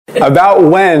About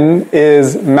when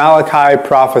is Malachi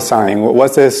prophesying?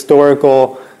 What's the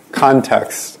historical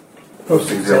context?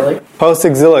 Post-exilic.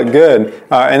 Post-exilic, good.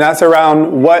 And that's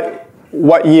around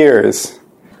what years?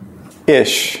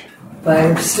 Ish.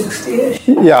 560-ish?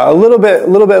 Yeah, a little bit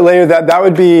later. That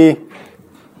would be,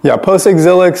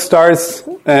 post-exilic starts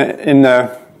in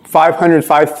the 500,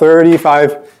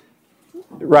 530,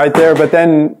 right there. But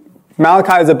then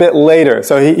Malachi is a bit later.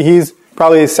 So he's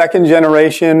probably second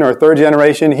generation or third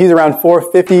generation. He's around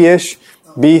 450-ish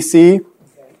BC.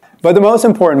 But the most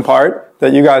important part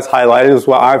that you guys highlighted is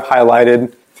what I've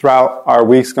highlighted throughout our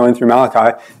weeks going through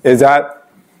Malachi, is that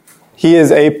he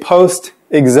is a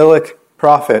post-exilic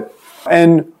prophet.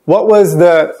 And what was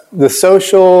the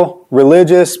social,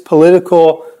 religious,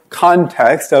 political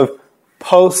context of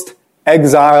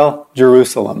post-exile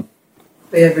Jerusalem?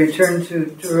 They had returned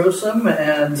to Jerusalem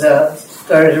and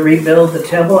started to rebuild the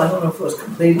temple. I don't know if it was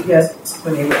completed yet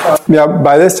when he was talking. Yeah,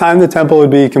 by this time the temple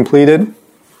would be completed.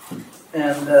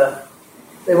 And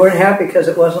they weren't happy because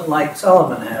it wasn't like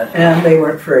Solomon had. And they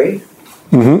weren't free.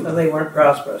 Mm-hmm. And they weren't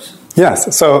prosperous.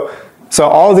 Yes, so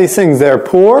all these things, they're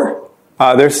poor.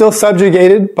 They're still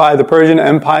subjugated by the Persian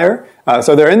Empire.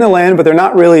 So they're in the land, but they're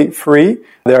not really free.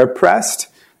 They're oppressed.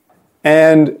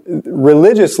 And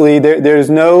religiously, there's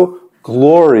no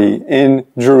glory in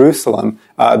Jerusalem.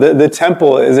 The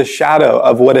temple is a shadow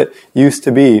of what it used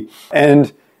to be.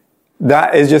 And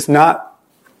that is just not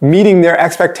meeting their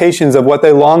expectations of what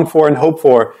they long for and hope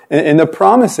for in the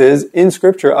promises in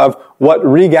Scripture of what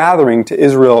regathering to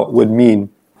Israel would mean.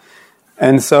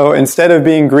 And so instead of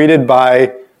being greeted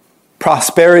by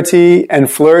prosperity and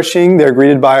flourishing, they're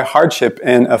greeted by hardship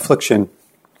and affliction.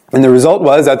 And the result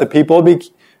was that the people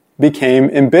became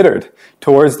embittered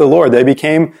towards the Lord. They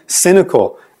became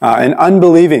cynical and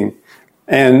unbelieving.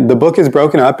 And the book is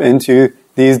broken up into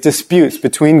these disputes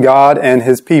between God and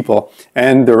his people.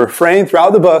 And the refrain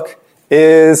throughout the book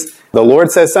is, the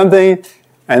Lord says something,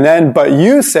 and then, but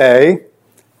you say,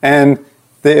 and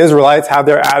the Israelites have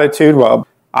their attitude, well,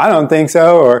 I don't think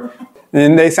so,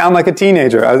 and they sound like a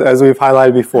teenager, as we've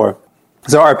highlighted before.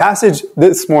 So our passage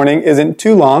this morning isn't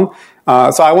too long,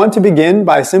 so I want to begin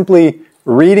by simply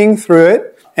reading through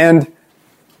it. And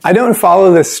I don't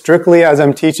follow this strictly as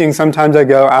I'm teaching. Sometimes I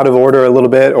go out of order a little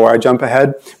bit, or I jump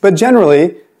ahead. But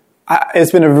generally,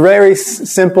 it's been a very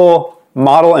simple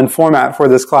model and format for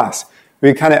this class.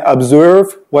 We kind of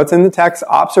observe what's in the text,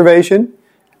 observation,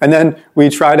 and then we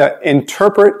try to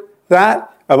interpret that,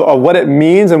 of what it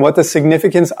means and what the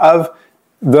significance of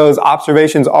those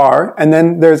observations are, and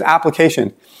then there's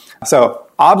application. So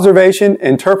observation,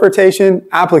 interpretation,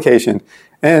 application.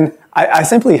 And I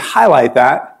simply highlight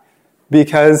that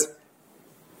because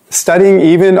studying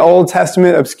even Old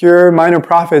Testament, obscure, minor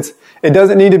prophets, it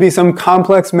doesn't need to be some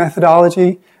complex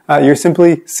methodology. You're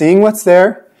simply seeing what's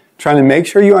there, trying to make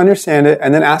sure you understand it,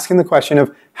 and then asking the question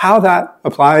of how that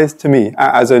applies to me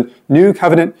as a new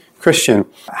covenant Christian.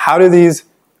 How do these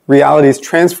realities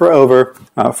transfer over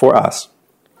for us?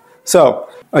 So,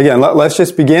 again, let's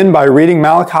just begin by reading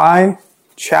Malachi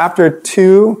chapter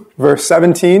 2, verse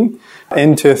 17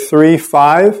 into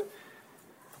 3:5.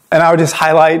 And I would just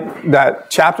highlight that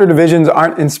chapter divisions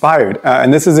aren't inspired.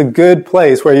 And this is a good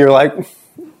place where you're like,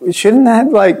 shouldn't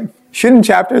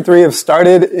chapter 3 have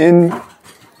started in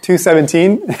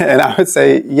 2:17? And I would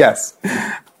say yes.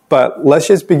 But let's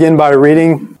just begin by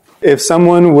reading. If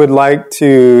someone would like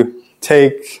to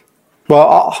take,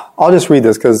 well, I'll just read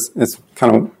this because it's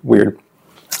kind of weird.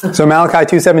 So Malachi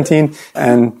 2:17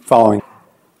 and following.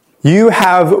 You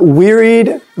have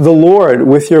wearied the Lord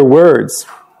with your words.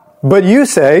 But you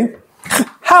say,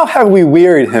 how have we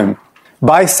wearied him?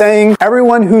 By saying,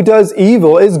 everyone who does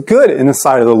evil is good in the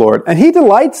sight of the Lord, and he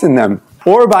delights in them.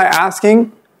 Or by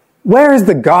asking, where is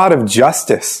the God of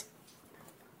justice?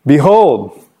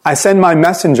 Behold, I send my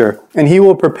messenger, and he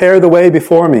will prepare the way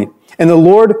before me. And the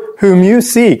Lord whom you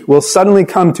seek will suddenly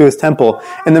come to his temple,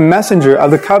 and the messenger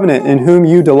of the covenant in whom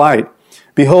you delight.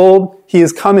 Behold, he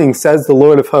is coming, says the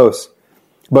Lord of hosts.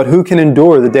 But who can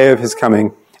endure the day of his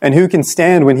coming? And who can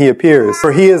stand when he appears?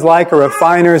 For he is like a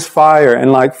refiner's fire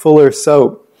and like fuller's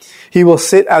soap. He will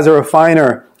sit as a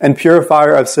refiner and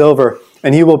purifier of silver,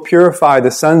 and he will purify the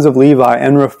sons of Levi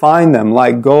and refine them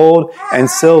like gold and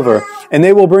silver. And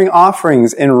they will bring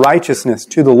offerings in righteousness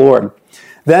to the Lord.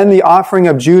 Then the offering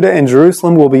of Judah and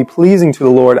Jerusalem will be pleasing to the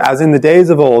Lord, as in the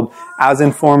days of old, as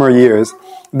in former years.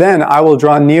 Then I will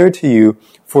draw near to you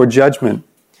for judgment.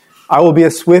 I will be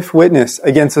a swift witness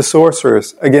against the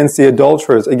sorcerers, against the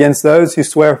adulterers, against those who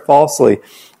swear falsely,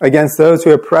 against those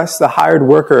who oppress the hired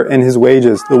worker in his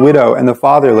wages, the widow and the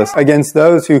fatherless, against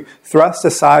those who thrust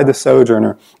aside the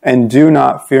sojourner and do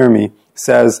not fear me,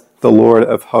 says the Lord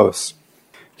of hosts.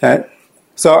 Okay?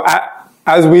 So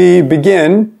as we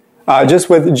begin, just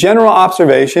with general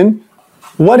observation,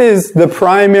 what is the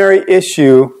primary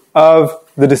issue of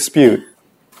the dispute?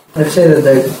 I'd say that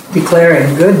they're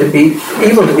declaring good to be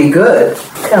evil to be good,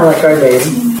 kind of like our day.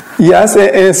 Yes,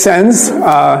 in a sense,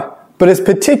 but it's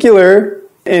particular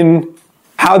in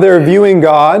how they're viewing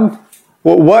God.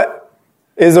 What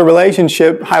is a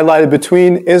relationship highlighted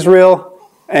between Israel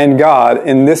and God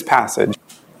in this passage?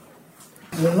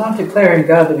 They're not declaring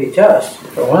God to be just,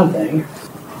 for one thing.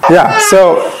 Yeah,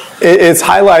 so it's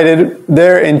highlighted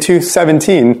there in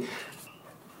 2:17.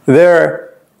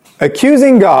 They're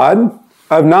accusing God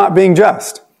of not being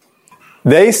just.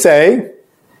 They say,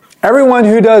 everyone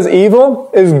who does evil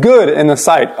is good in the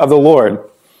sight of the Lord.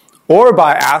 Or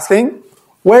by asking,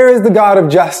 where is the God of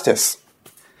justice?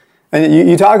 And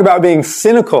you talk about being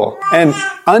cynical and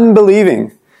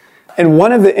unbelieving. And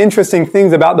one of the interesting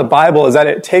things about the Bible is that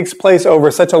it takes place over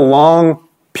such a long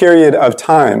period of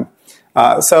time.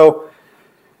 So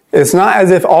it's not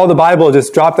as if all the Bible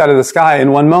just dropped out of the sky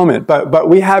in one moment. But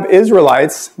we have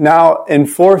Israelites now in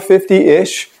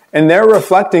 450-ish, and they're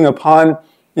reflecting upon,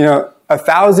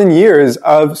 1,000 years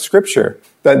of Scripture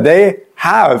that they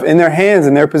have in their hands,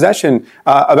 in their possession,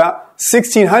 about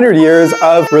 1,600 years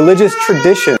of religious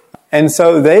tradition. And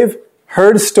so they've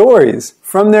heard stories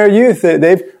from their youth.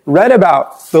 They've read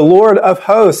about the Lord of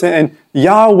hosts and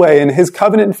Yahweh and his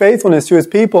covenant faithfulness to his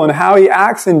people and how he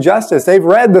acts in justice. They've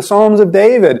read the Psalms of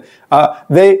David.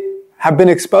 They have been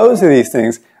exposed to these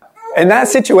things. And that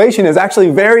situation is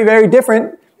actually very, very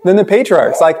different than the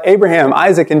patriarchs like Abraham,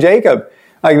 Isaac, and Jacob.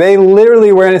 Like they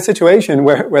literally were in a situation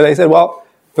where they said, well,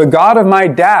 the God of my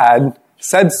dad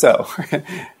said so.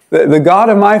 The God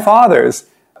of my fathers,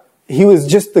 he was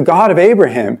just the God of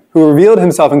Abraham who revealed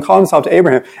himself and called himself to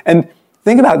Abraham. And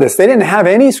think about this. They didn't have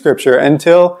any scripture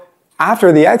until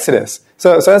after the Exodus.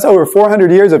 So that's over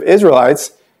 400 years of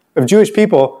Israelites, of Jewish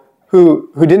people who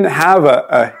didn't have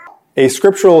a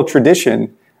scriptural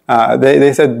tradition.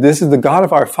 They said, this is the God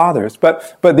of our fathers.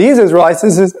 But these Israelites,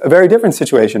 this is a very different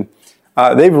situation.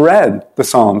 They've read the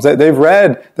Psalms. They've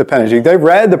read the Pentateuch. They've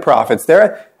read the prophets.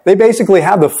 They basically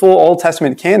have the full Old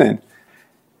Testament canon.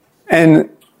 And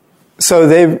so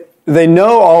they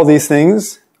know all these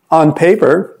things on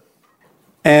paper,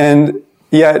 and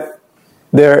yet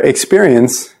their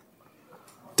experience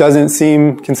doesn't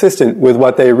seem consistent with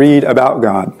what they read about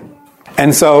God.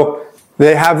 And so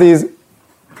they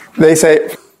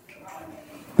say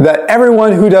that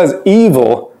everyone who does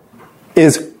evil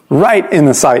is right in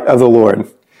the sight of the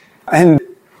Lord. And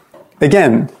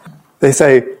again, they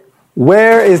say,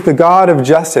 where is the God of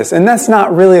justice? And that's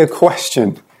not really a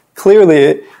question.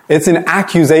 Clearly, it's an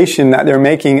accusation that they're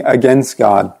making against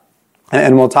God.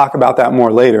 And we'll talk about that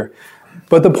more later.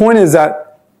 But the point is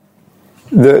that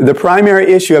the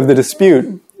primary issue of the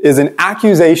dispute is an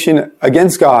accusation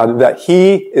against God that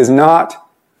he is not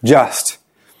just.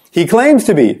 He claims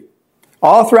to be.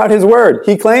 All throughout his word,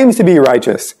 he claims to be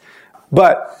righteous.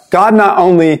 But God not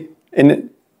only, in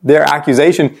their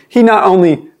accusation, he not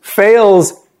only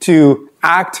fails to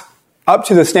act up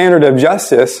to the standard of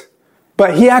justice,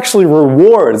 but he actually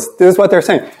rewards. This is what they're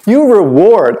saying. You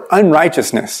reward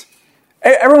unrighteousness.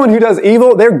 Everyone who does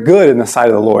evil, they're good in the sight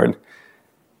of the Lord.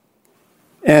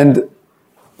 And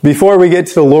before we get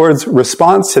to the Lord's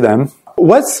response to them,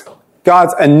 what's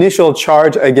God's initial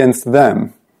charge against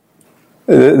them?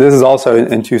 This is also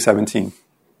in 2:17.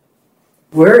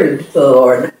 Wearied the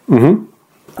Lord.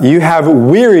 Mm-hmm. You have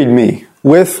wearied me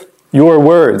with your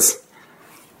words.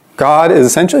 God is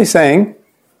essentially saying,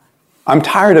 I'm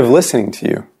tired of listening to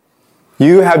you.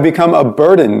 You have become a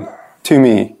burden to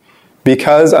me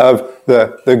because of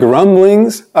the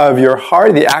grumblings of your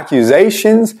heart, the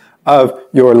accusations of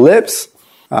your lips.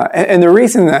 And the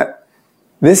reason that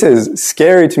this is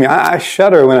scary to me, I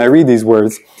shudder when I read these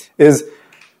words, is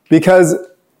because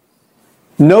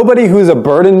nobody who's a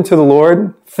burden to the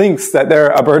Lord thinks that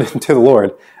they're a burden to the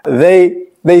Lord. They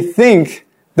think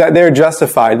that they're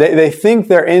justified. They think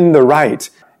they're in the right.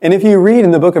 And if you read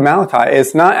in the book of Malachi,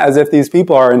 it's not as if these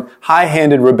people are in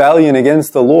high-handed rebellion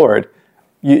against the Lord.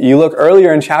 You look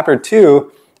earlier in chapter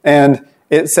 2, and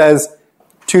it says,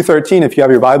 2:13, if you have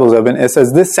your Bibles open, it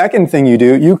says, this second thing you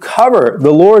do, you cover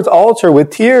the Lord's altar with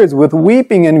tears, with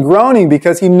weeping and groaning,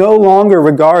 because he no longer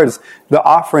regards the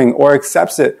offering or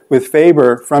accepts it with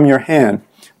favor from your hand.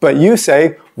 But you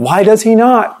say, why does he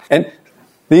not? And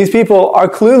these people are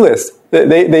clueless.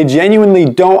 They genuinely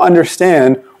don't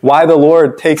understand why the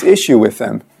Lord takes issue with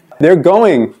them. They're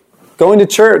going to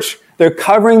church. They're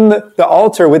covering the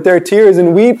altar with their tears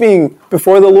and weeping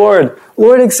before the Lord.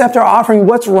 Lord, accept our offering.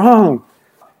 What's wrong?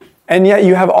 And yet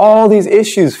you have all these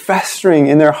issues festering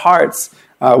in their hearts.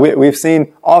 We've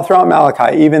seen all throughout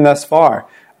Malachi, even thus far.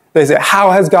 They say,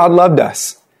 how has God loved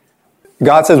us?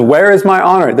 God says, where is my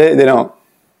honor? They don't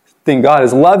think God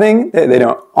is loving. They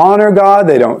don't honor God.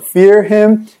 They don't fear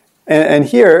him. And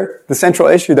here, the central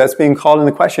issue that's being called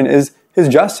into question is his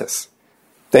justice.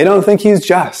 They don't think he's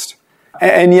just.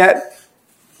 And yet,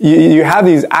 you have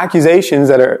these accusations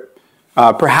that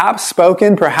are perhaps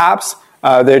spoken, perhaps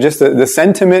they're just the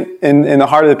sentiment in the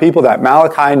heart of the people that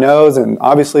Malachi knows, and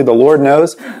obviously the Lord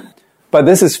knows. But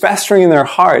this is festering in their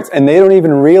hearts, and they don't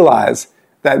even realize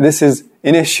that this is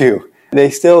an issue. They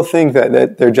still think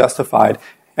that they're justified.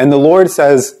 And the Lord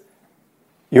says,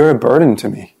 you're a burden to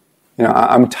me.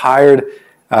 I'm tired.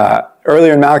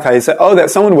 Earlier in Malachi, he said, that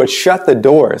someone would shut the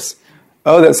doors.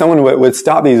 That someone would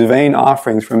stop these vain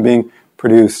offerings from being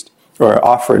produced or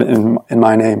offered in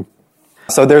my name.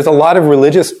 So there's a lot of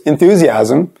religious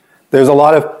enthusiasm. There's a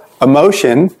lot of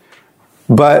emotion,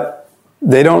 but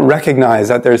they don't recognize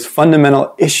that there's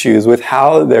fundamental issues with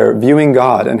how they're viewing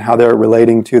God and how they're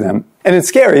relating to them. And it's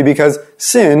scary because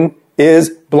sin is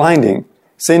blinding.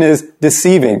 Sin is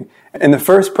deceiving. And the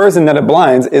first person that it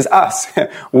blinds is us.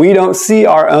 We don't see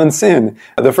our own sin.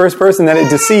 The first person that it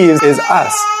deceives is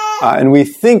us. And we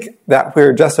think that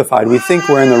we're justified. We think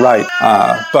we're in the right.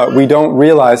 But we don't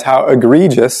realize how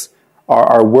egregious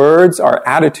our words, our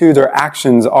attitudes, our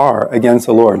actions are against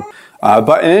the Lord.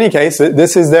 But in any case,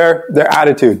 this is their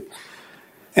attitude.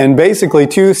 And basically,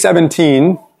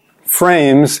 2:17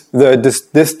 frames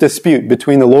this dispute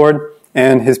between the Lord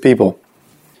and his people.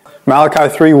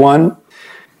 Malachi 3:1.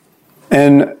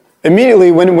 And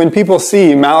immediately when people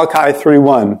see Malachi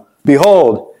 3:1,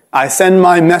 behold, I send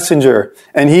my messenger,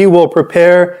 and he will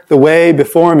prepare the way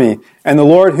before me. And the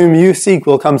Lord whom you seek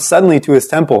will come suddenly to his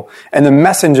temple, and the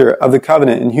messenger of the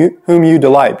covenant in whom you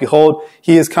delight. Behold,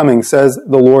 he is coming, says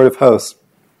the Lord of hosts.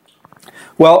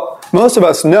 Well, most of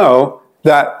us know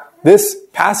that this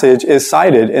passage is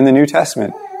cited in the New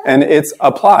Testament, and it's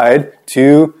applied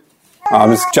to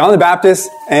John the Baptist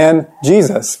and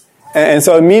Jesus. And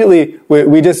so immediately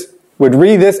we just would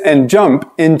read this and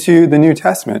jump into the New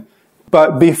Testament.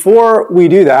 But before we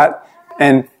do that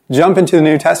and jump into the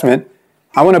New Testament,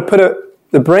 I want to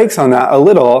put the brakes on that a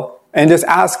little and just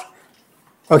ask,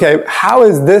 okay, how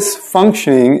is this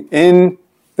functioning in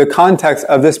the context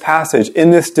of this passage,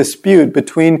 in this dispute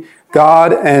between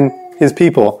God and his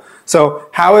people? So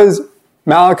how is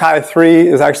Malachi 3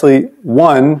 is actually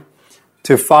 1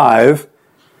 to 5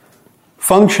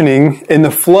 functioning in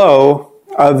the flow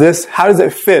of this? How does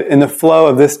it fit in the flow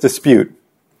of this dispute?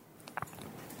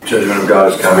 Judgment of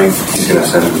God is coming. He's going to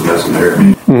send his messenger.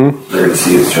 Mm-hmm. They're going to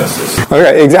see his justice.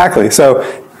 Okay, exactly. So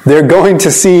they're going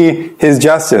to see his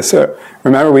justice. So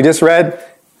remember, we just read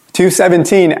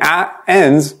 2:17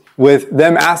 ends with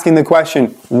them asking the question,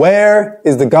 where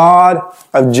is the God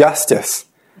of justice?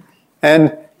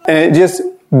 And it just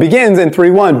begins in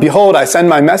 3:1, behold, I send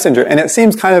my messenger. And it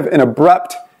seems kind of an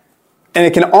abrupt, and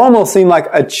it can almost seem like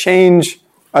a change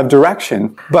of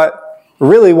direction. But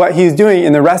really what he's doing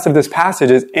in the rest of this passage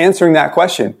is answering that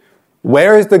question.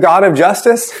 Where is the God of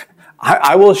justice?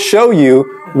 I will show you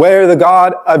where the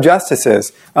God of justice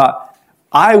is.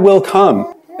 I will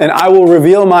come and I will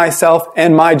reveal myself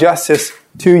and my justice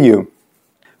to you.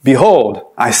 Behold,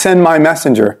 I send my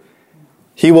messenger.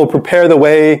 He will prepare the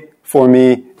way for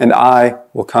me and I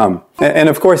will come. And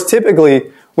of course,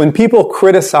 typically when people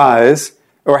criticize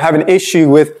or have an issue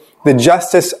with the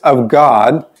justice of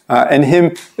God, and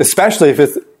him, especially if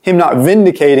it's him not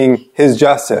vindicating his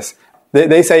justice.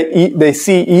 They say they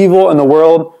see evil in the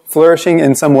world flourishing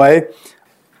in some way,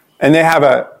 and they have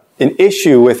an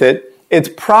issue with it. It's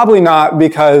probably not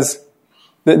because,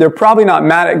 they're probably not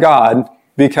mad at God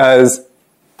because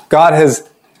God has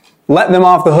let them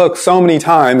off the hook so many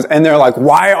times, and they're like,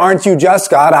 why aren't you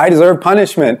just, God? I deserve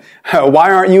punishment.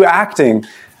 Why aren't you acting?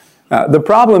 The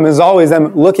problem is always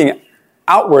them looking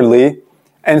outwardly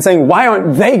and saying, why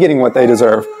aren't they getting what they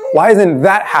deserve? Why isn't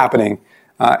that happening?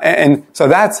 And so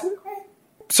that's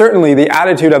certainly the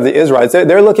attitude of the Israelites.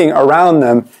 They're looking around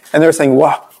them and they're saying,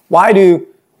 well, why do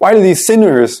these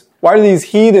sinners, why do these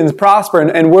heathens prosper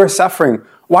and we're suffering?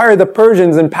 Why are the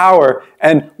Persians in power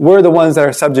and we're the ones that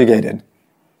are subjugated?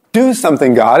 Do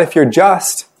something, God, if you're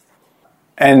just.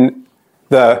 And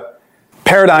the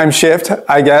paradigm shift,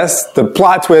 I guess, the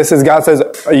plot twist is God says,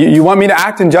 you want me to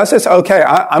act in justice? Okay,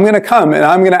 I'm going to come and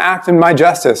I'm going to act in my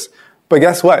justice. But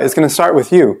guess what? It's going to start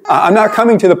with you. I'm not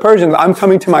coming to the Persians. I'm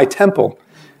coming to my temple.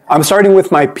 I'm starting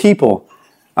with my people.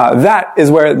 That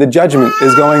is where the judgment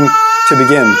is going to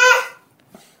begin.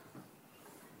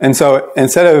 And so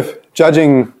instead of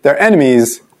judging their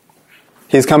enemies,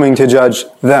 He's coming to judge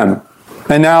them.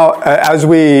 And now, as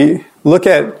we look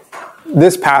at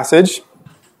this passage,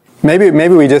 maybe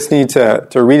we just need to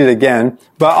read it again.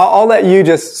 But I'll let you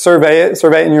just survey it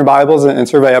in your Bibles and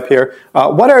survey up here.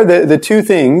 What are the two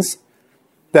things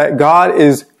that God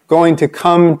is going to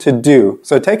come to do?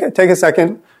 So take a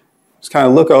second, just kind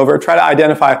of look over, try to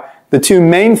identify the two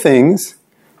main things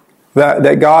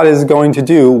that God is going to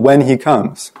do when He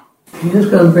comes. He's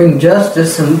just going to bring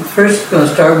justice, and first going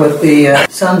to start with the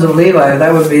sons of Levi.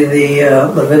 That would be the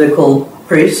Levitical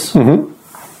priests.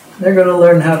 Mm-hmm. They're going to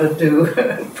learn how to do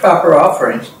proper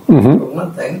offerings, for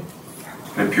one thing.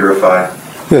 And purify.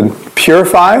 Good.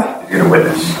 Purify? You're going to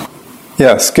witness.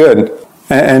 Yes, good.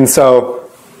 And so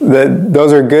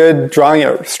those are good, drawing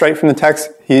it straight from the text.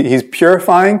 He's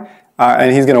purifying,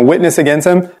 and He's going to witness against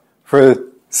them. For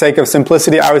the sake of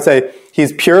simplicity, I would say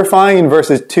He's purifying in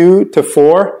verses 2 to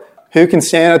 4. Who can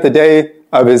stand at the day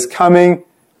of His coming?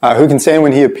 Who can stand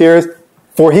when He appears?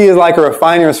 For He is like a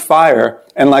refiner's fire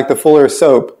and like the fuller's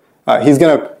soap.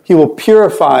 He will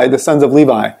purify the sons of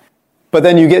Levi. But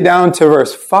then you get down to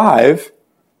verse 5,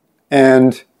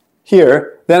 and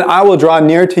here, then I will draw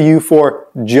near to you for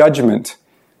judgment,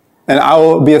 and I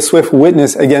will be a swift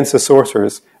witness against the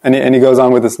sorcerers. And he goes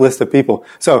on with this list of people.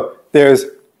 So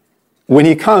when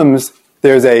He comes,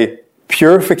 there's a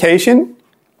purification,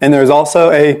 and there's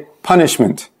also a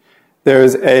punishment.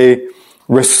 There's a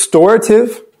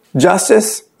restorative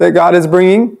justice that God is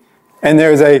bringing, and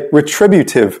there's a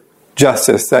retributive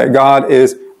justice that God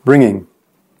is bringing.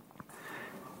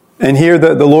 And here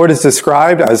the Lord is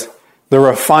described as the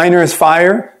refiner's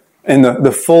fire and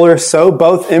the fuller's soap,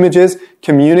 both images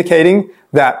communicating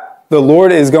that the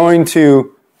Lord is going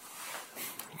to,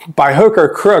 by hook or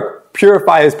crook,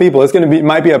 purify His people. It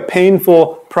might be a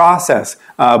painful process,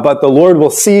 but the Lord will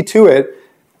see to it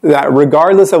that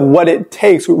regardless of what it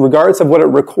takes, regardless of what it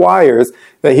requires,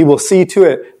 that He will see to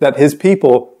it that His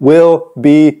people will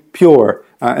be pure.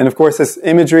 And of course, this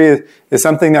imagery is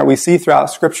something that we see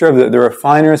throughout Scripture of the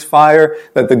refiner's fire,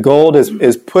 that the gold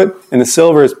is put and the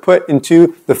silver is put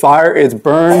into the fire. It's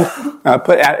burned,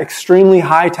 put at extremely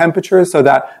high temperatures so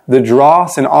that the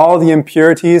dross and all the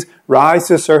impurities rise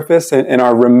to the surface and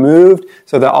are removed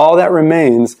so that all that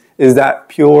remains is that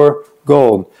pure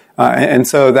gold. And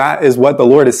so that is what the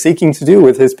Lord is seeking to do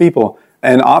with His people.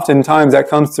 And oftentimes that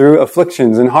comes through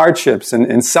afflictions and hardships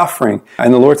and suffering.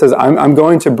 And the Lord says, I'm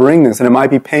going to bring this, and it might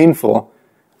be painful,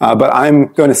 but I'm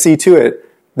going to see to it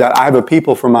that I have a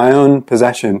people for my own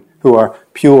possession who are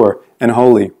pure and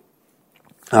holy.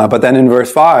 But then in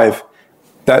verse 5,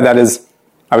 that is,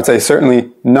 I would say,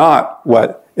 certainly not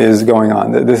what is going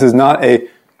on. This is not a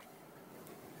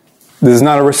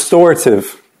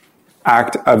restorative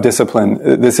act of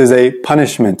discipline. This is a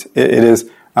punishment. It is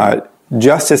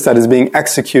justice that is being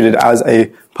executed as a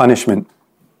punishment.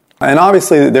 And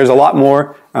obviously there's a lot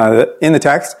more in the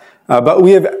text, but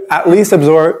we have at least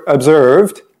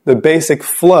observed the basic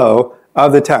flow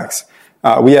of the text.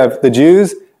 We have the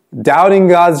Jews doubting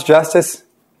God's justice,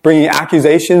 bringing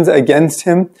accusations against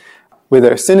Him with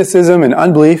their cynicism and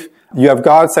unbelief. You have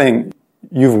God saying,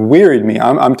 "You've wearied me.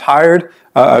 I'm tired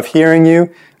of hearing you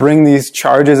bring these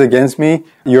charges against me.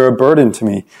 You're a burden to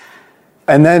me."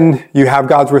 And then you have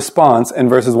God's response in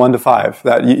verses 1 to 5,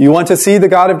 that you want to see the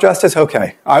God of justice?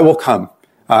 Okay, I will come,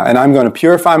 and I'm going to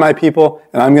purify my people,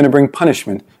 and I'm going to bring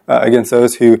punishment against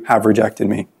those who have rejected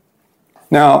me.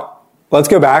 Now, let's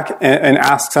go back and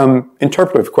ask some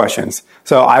interpretive questions.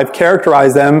 So I've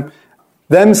characterized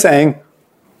them saying,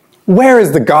 where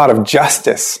is the God of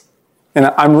justice? And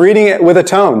I'm reading it with a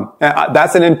tone.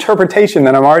 That's an interpretation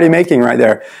that I'm already making right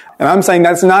there. And I'm saying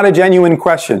that's not a genuine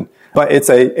question, but it's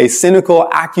a cynical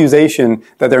accusation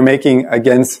that they're making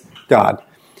against God.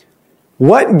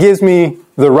 What gives me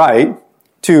the right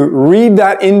to read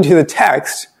that into the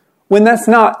text when that's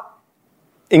not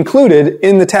included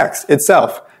in the text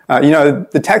itself?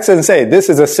 The text doesn't say this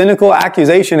is a cynical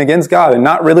accusation against God and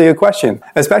not really a question.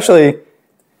 Especially,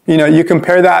 you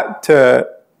compare that to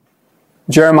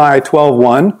Jeremiah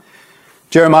 12:1.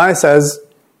 Jeremiah says,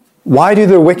 "Why do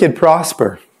the wicked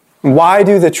prosper? Why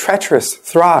do the treacherous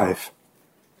thrive?"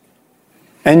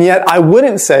 And yet I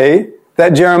wouldn't say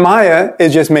that Jeremiah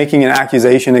is just making an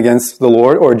accusation against the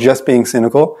Lord or just being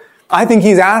cynical. I think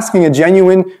he's asking a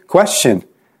genuine question.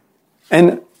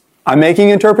 And I'm making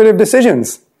interpretive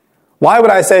decisions. Why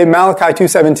would I say Malachi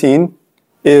 2:17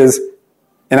 is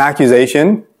an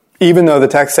accusation, even though the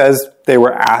text says they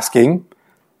were asking,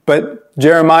 but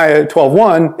Jeremiah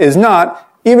 12:1 is not,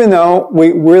 even though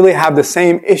we really have the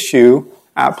same issue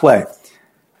at play?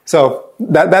 So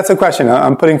that's a question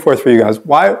I'm putting forth for you guys.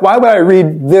 Why would I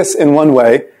read this in one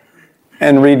way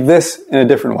and read this in a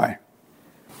different way?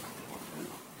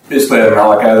 basically in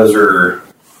Malachi, they're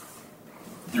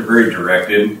very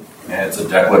directed, and it's a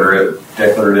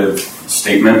declarative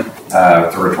statement. It's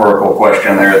a rhetorical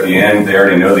question there at the end. They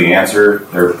already know the answer.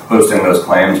 They're posting those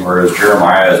claims, whereas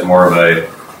Jeremiah is more of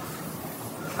a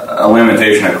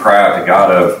lamentation, a cry out to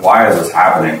God of, why is this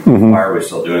happening? Mm-hmm. Why are we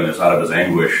still doing this out of his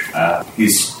anguish?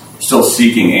 He's still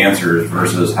seeking answers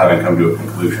versus having come to a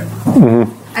conclusion.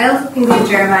 Mm-hmm. I also think with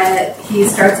Jeremiah, he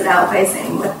starts it out by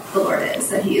saying what the Lord is,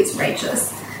 that he is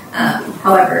righteous.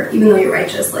 However, even though you're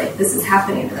righteous, like, this is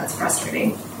happening, and that's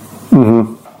frustrating.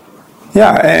 Mm-hmm.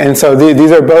 Yeah, and so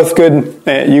these are both good.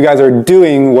 You guys are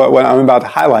doing what I'm about to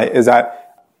highlight, is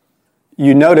that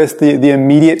you notice the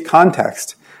immediate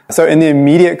context. So in the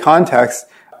immediate context,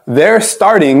 they're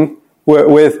starting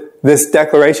with this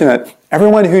declaration that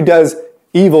everyone who does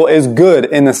evil is good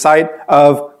in the sight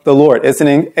of the Lord. It's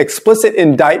an explicit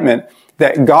indictment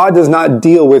that God does not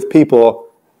deal with people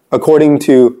according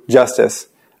to justice.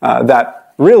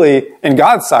 That really, in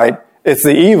God's sight, it's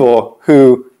the evil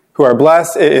who are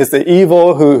blessed. It's the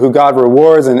evil who God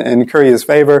rewards and curry his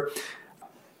favor.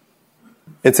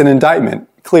 It's an indictment,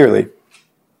 clearly.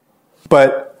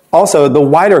 But also the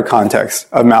wider context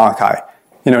of Malachi.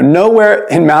 Nowhere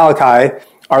in Malachi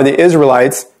are the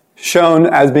Israelites shown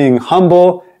as being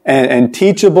humble and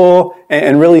teachable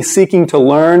and really seeking to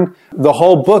learn. The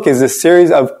whole book is a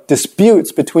series of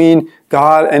disputes between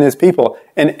God and his people.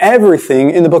 And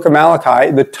everything in the book of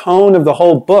Malachi, the tone of the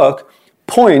whole book,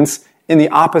 points in the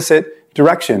opposite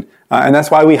direction. And that's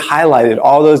why we highlighted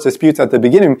all those disputes at the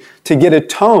beginning, to get a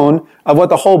tone of what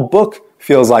the whole book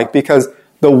feels like, because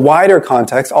the wider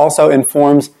context also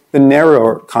informs the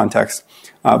narrower context.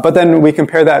 But then we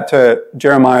compare that to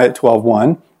Jeremiah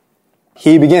 12:1.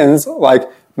 He begins, like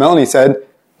Melanie said,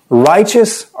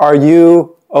 "Righteous are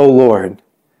you, O Lord."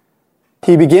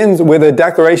 He begins with a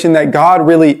declaration that God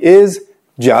really is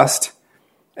just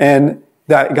and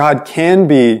that God can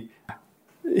be,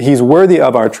 he's worthy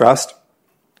of our trust.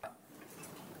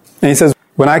 And he says,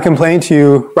 "When I complain to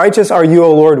you, righteous are you,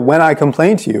 O Lord, when I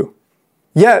complain to you.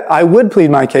 Yet I would plead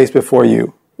my case before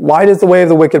you. Why does the way of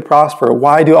the wicked prosper?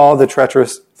 Why do all the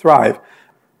treacherous thrive?"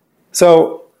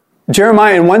 So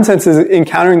Jeremiah, in one sense, is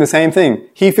encountering the same thing.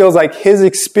 He feels like his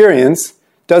experience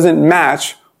doesn't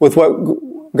match with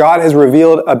what God has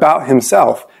revealed about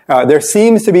himself. There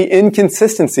seems to be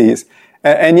inconsistencies,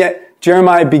 and yet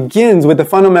Jeremiah begins with the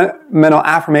fundamental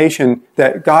affirmation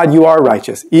that, God, you are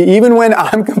righteous. Even when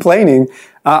I'm complaining,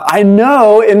 I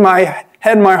know in my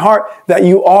head and my heart that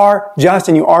you are just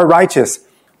and you are righteous.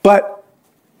 But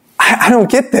I don't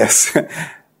get this.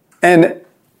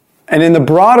 And in the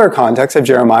broader context of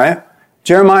Jeremiah,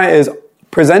 Jeremiah is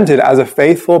presented as a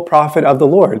faithful prophet of the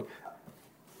Lord.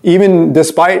 Even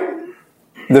despite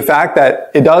the fact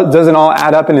that it doesn't all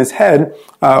add up in his head,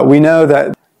 we know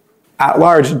that at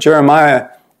large, Jeremiah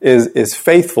is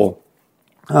faithful.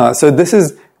 So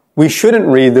we shouldn't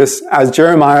read this as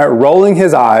Jeremiah rolling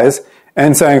his eyes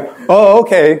and saying, "Oh,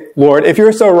 okay, Lord, if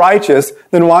you're so righteous,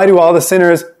 then why do all the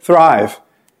sinners thrive?"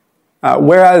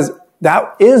 Whereas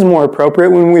that is more appropriate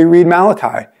when we read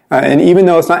Malachi. And even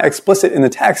though it's not explicit in the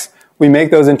text, we make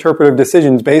those interpretive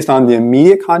decisions based on the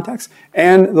immediate context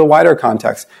and the wider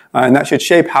context. And that should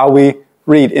shape how we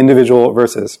read individual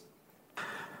verses.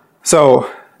 So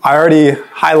I already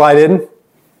highlighted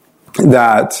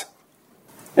that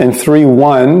in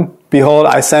 3:1, "Behold,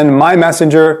 I send my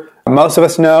messenger." Most of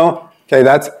us know, okay,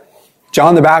 that's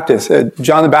John the Baptist.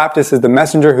 John the Baptist is the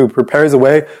messenger who prepares the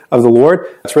way of the Lord.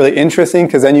 It's really interesting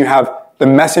because then you have the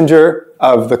messenger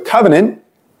of the covenant,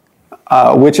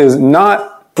 which is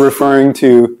not referring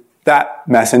to that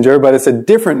messenger, but it's a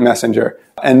different messenger.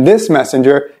 And this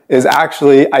messenger is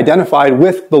actually identified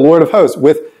with the Lord of hosts,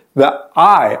 with the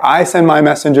I send my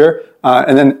messenger,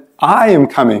 and then I am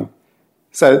coming.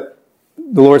 So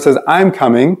the Lord says, I'm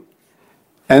coming.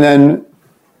 And then,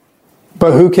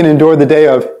 but who can endure the day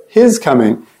of his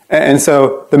coming? And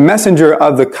so the messenger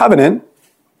of the covenant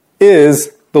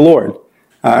is the Lord.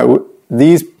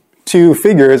 These two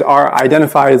figures are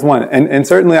identified as one. And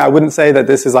certainly I wouldn't say that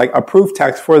this is like a proof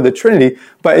text for the Trinity,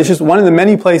 but it's just one of the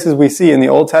many places we see in the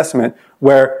Old Testament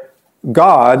where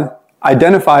God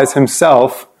identifies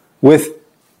himself with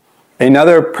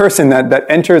another person that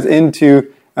enters into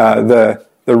the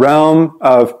realm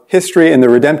of history and the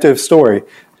redemptive story.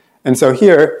 And so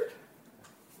here,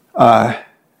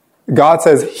 God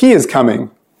says he is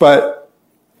coming, but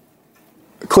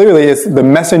clearly it's the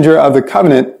messenger of the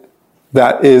covenant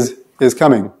that is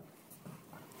coming.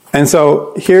 And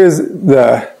so here's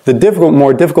the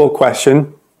more difficult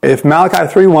question. If Malachi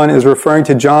 3:1 is referring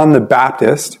to John the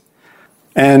Baptist,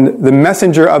 and the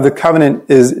messenger of the covenant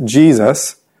is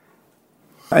Jesus,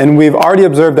 And we've already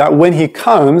observed that when he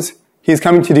comes, he's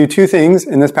coming to do two things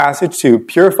in this passage: to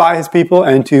purify his people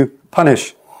and to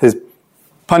punish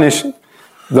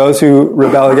those who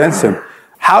rebel against him.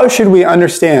 How should we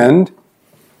understand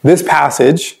this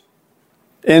passage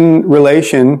in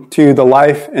relation to the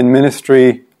life and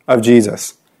ministry of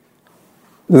Jesus?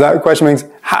 Does that question make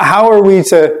sense? How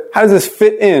does this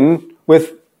fit in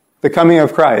with the coming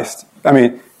of Christ? I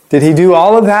mean, did he do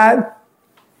all of that?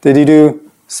 Did he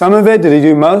do some of it? Did he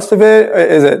do most of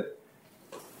it?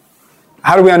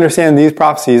 How do we understand these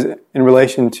prophecies in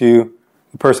relation to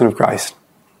the person of Christ?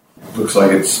 Looks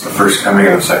like it's the first coming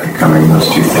and the second coming,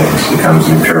 those two things. He comes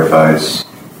and purifies,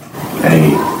 and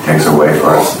he takes away for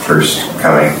us the first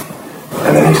coming,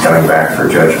 and then he's coming back for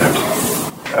judgment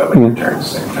when he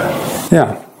returns at the same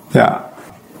time. Yeah.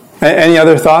 Any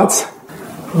other thoughts?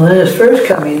 Well, in his first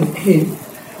coming, he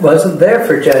wasn't there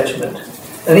for judgment,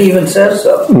 and he even says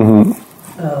so.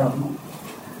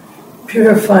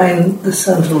 Purifying the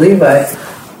sons of Levi,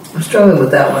 I'm struggling with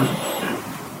that one.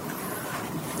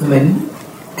 I mean,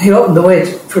 he opened the way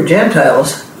for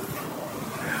Gentiles.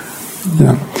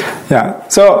 Yeah.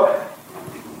 So,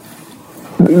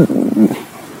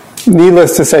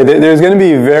 needless to say, there's going to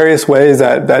be various ways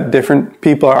that different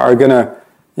people are going to,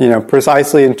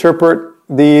 precisely interpret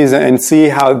these and see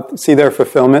their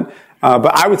fulfillment.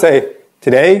 But I would say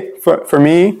today, for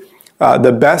me,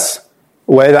 the best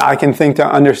way that I can think to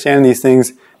understand these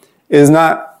things is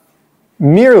not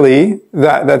merely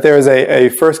that there is a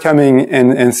first coming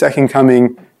and second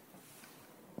coming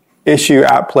issue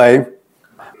at play.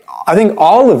 I think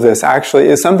all of this actually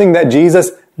is something that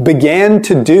Jesus began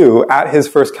to do at his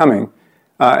first coming.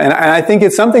 And I think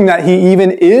it's something that he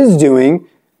even is doing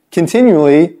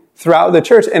continually throughout the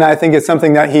church. And I think it's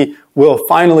something that he will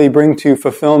finally bring to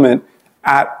fulfillment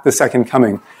at the second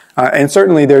coming. And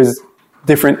certainly there's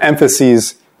different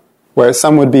emphases where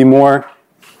some would be more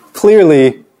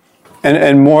clearly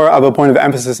and more of a point of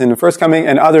emphasis in the first coming,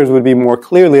 and others would be more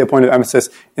clearly a point of emphasis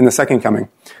in the second coming.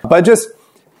 But just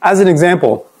as an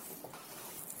example,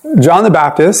 John the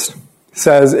Baptist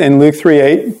says in Luke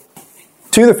 3:8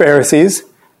 to the Pharisees,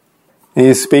 and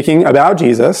he's speaking about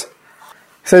Jesus,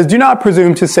 says, "Do not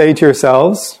presume to say to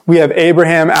yourselves, 'We have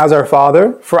Abraham as our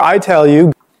father,' for I tell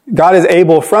you, God is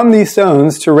able from these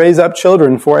stones to raise up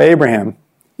children for Abraham.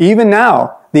 Even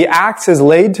now, the axe is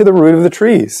laid to the root of the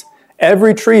trees.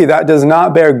 Every tree that does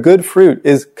not bear good fruit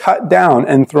is cut down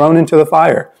and thrown into the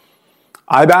fire.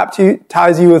 I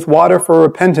baptize you with water for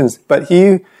repentance, but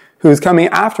he who is coming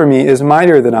after me is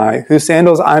mightier than I, whose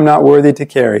sandals I am not worthy to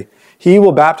carry. He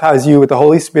will baptize you with the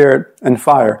Holy Spirit and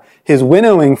fire. His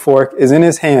winnowing fork is in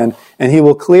his hand, and he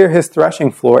will clear his threshing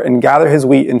floor and gather his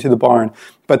wheat into the barn,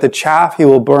 but the chaff he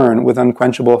will burn with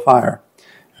unquenchable fire."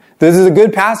 This is a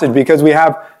good passage because we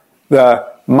have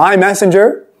my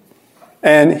messenger,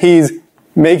 and he's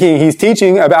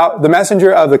teaching about the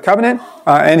messenger of the covenant,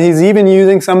 and he's even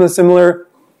using some of the similar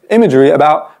imagery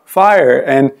about fire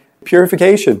and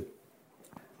purification.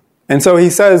 And so he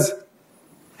says,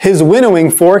 his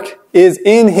winnowing fork is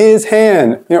in his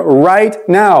hand. Right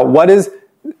now, what is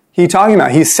he talking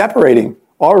about? He's separating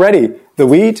already the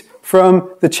wheat from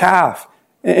the chaff.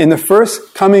 In the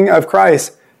first coming of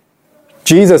Christ,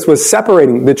 Jesus was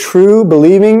separating the true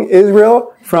believing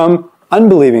Israel from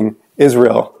unbelieving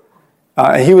Israel.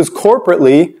 He was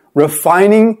corporately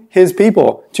refining his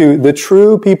people to the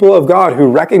true people of God who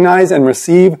recognize and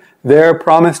receive their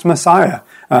promised Messiah,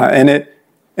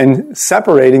 and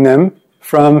separating them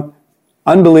from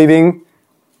unbelieving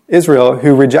Israel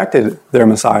who rejected their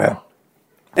Messiah.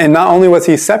 And not only was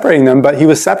he separating them, but he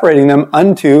was separating them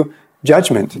unto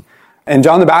judgment. And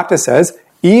John the Baptist says,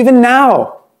 "Even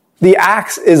now, the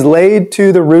axe is laid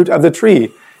to the root of the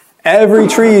tree. Every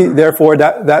tree, therefore,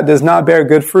 that does not bear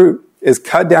good fruit is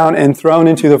cut down and thrown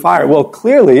into the fire." Well,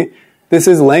 clearly, this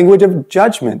is language of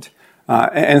judgment.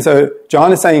 And so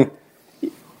John is saying,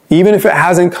 even if it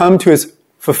hasn't come to its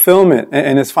fulfillment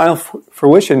and its final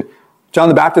fruition, John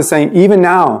the Baptist is saying, even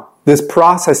now, this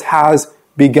process has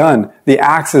begun. The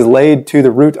axe is laid to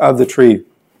the root of the tree.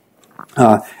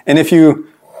 And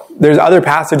there's other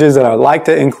passages that I'd like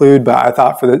to include, but I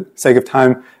thought for the sake of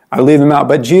time, I'll leave them out.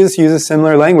 But Jesus uses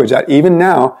similar language that even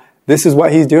now, this is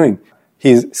what he's doing.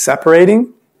 He's separating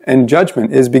and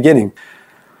judgment is beginning.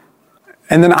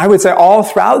 And then I would say all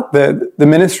throughout the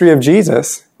ministry of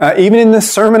Jesus, even in the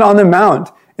Sermon on the Mount,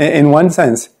 in one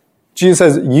sense, Jesus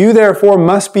says, "You therefore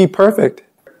must be perfect,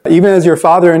 even as your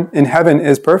Father in heaven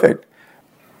is perfect."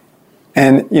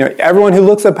 And everyone who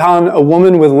looks upon a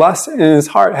woman with lust in his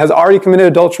heart has already committed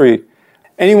adultery.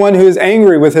 Anyone who is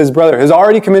angry with his brother has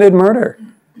already committed murder.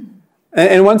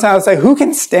 And once I would say, who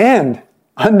can stand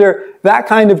under that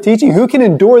kind of teaching? Who can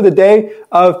endure the day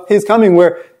of his coming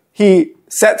where he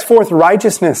sets forth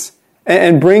righteousness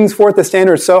and brings forth the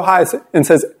standard so high and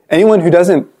says, anyone who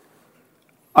doesn't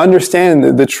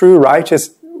understand the true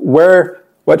righteous,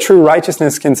 what true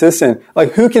righteousness consists in,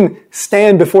 like who can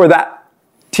stand before that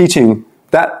teaching,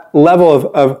 that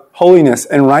level of holiness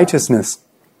and righteousness?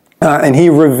 And he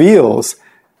reveals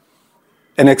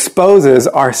and exposes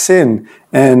our sin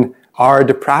and our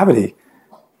depravity.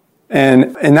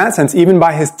 And in that sense, even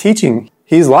by his teaching,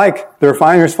 he's like the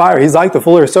refiner's fire. He's like the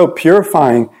fuller soap,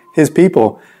 purifying his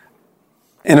people.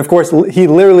 And of course, he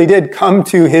literally did come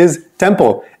to his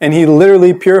temple, and he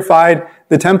literally purified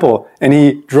the temple, and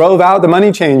he drove out the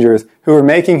money changers who were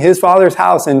making his father's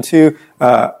house into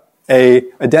a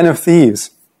den of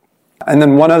thieves. And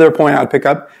then one other point I'd pick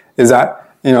up is that,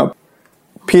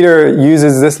 Peter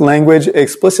uses this language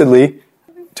explicitly,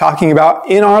 talking about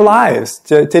in our lives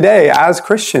today as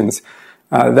Christians,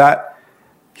 that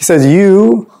he says,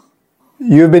 you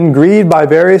have been grieved by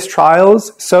various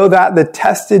trials, so that the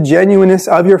tested genuineness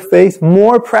of your faith,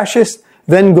 more precious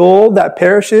than gold that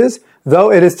perishes,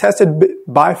 though it is tested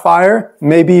by fire,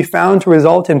 may be found to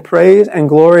result in praise and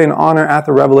glory and honor at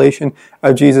the revelation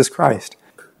of Jesus Christ.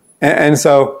 And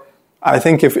so I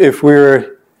think if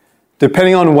we're,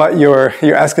 depending on what your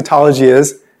eschatology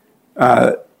is,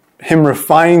 him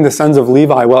refining the sons of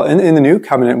Levi, well, in the new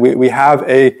covenant, we have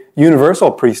a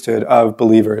universal priesthood of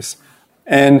believers.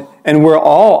 And we're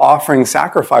all offering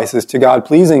sacrifices to God,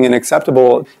 pleasing and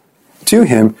acceptable to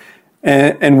him.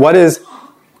 And what is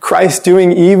Christ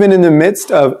doing even in the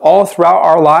midst of all throughout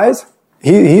our lives?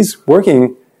 He's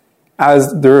working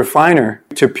as the refiner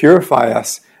to purify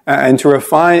us and to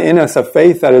refine in us a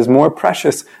faith that is more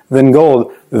precious than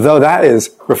gold, though that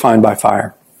is refined by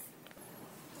fire.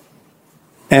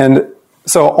 And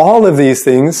so all of these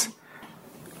things,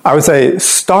 I would say,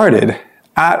 started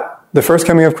at the first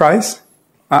coming of Christ.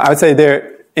 I would say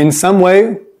they're in some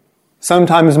way,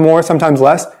 sometimes more, sometimes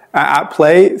less, at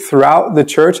play throughout the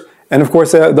church. And of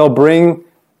course, they'll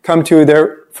come to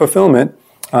their fulfillment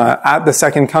at the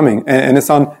second coming. And it's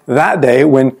on that day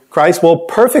when Christ will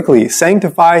perfectly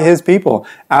sanctify his people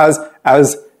as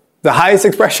the highest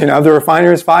expression of the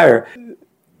refiner's fire.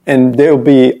 And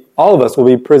all of us will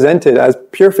be presented as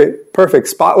perfect,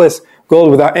 spotless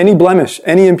gold without any blemish,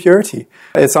 any impurity.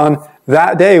 It's on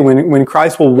that day when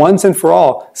Christ will once and for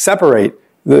all separate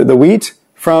the wheat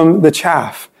from the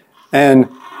chaff and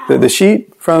the sheep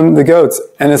from the goats.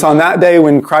 And it's on that day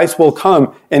when Christ will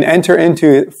come and enter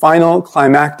into final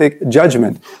climactic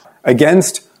judgment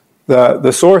against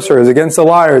the sorcerers, against the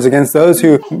liars, against those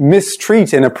who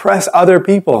mistreat and oppress other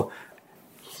people.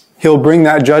 He'll bring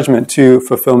that judgment to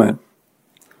fulfillment.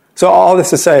 So all this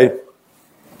to say,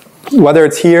 whether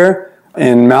it's here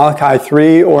in Malachi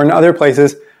 3 or in other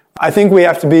places, I think we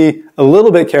have to be a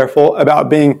little bit careful about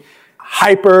being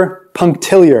hyper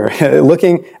punctiliar,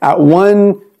 looking at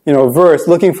one verse,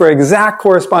 looking for exact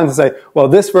correspondence, to say, well,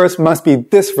 this verse must be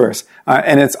this verse,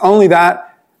 and it's only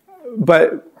that.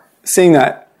 But seeing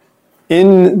that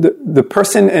in the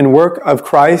person and work of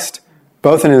Christ,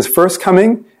 both in his first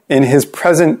coming, in his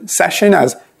present session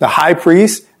as the high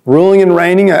priest, ruling and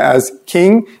reigning as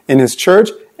king in his church,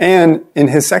 and in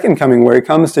his second coming where he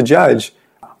comes to judge,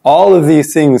 all of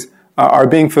these things are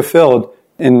being fulfilled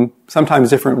in sometimes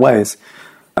different ways.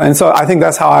 And so I think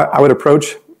that's how I would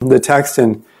approach the text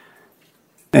and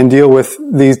deal with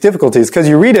these difficulties. Because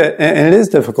you read it, and it is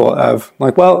difficult of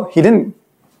like, well, he didn't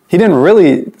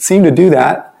really seem to do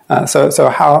that. So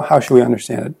how should we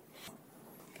understand it?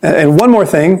 And one more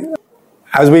thing,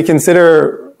 as we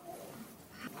consider,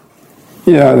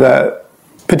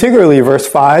 particularly verse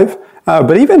 5,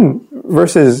 but even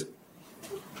verses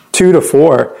 2 to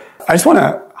 4, I just want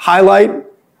to highlight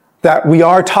that we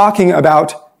are talking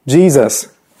about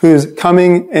Jesus, who's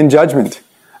coming in judgment.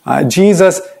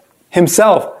 Jesus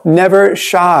himself never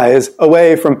shies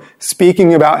away from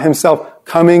speaking about himself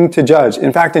coming to judge.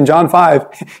 In fact, in John 5,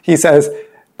 he says,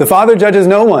 "The Father judges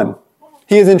no one.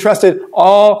 He has entrusted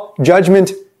all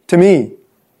judgment to me."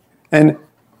 And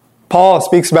Paul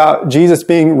speaks about Jesus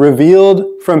being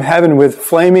revealed from heaven with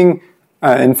flaming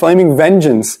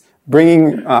vengeance,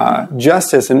 bringing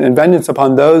justice and vengeance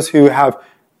upon those who have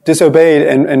disobeyed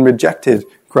and rejected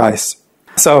Christ.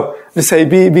 So to say,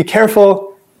 be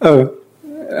careful of,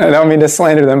 I don't mean to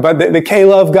slander them, but the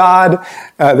K-love God,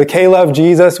 the K-love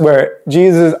Jesus, where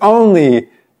Jesus is only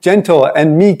gentle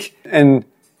and meek and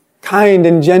kind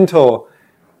and gentle.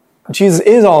 Jesus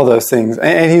is all those things,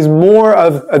 and he's more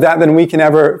of that than we can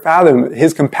ever fathom.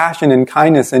 His compassion and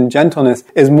kindness and gentleness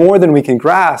is more than we can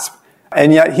grasp,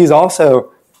 and yet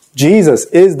Jesus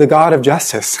is the God of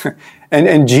justice.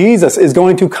 And Jesus is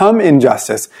going to come in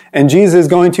justice. And Jesus is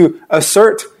going to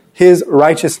assert his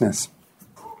righteousness.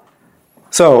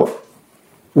 So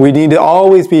we need to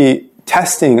always be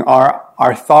testing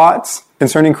our thoughts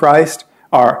concerning Christ,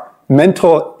 our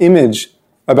mental image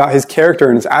about his character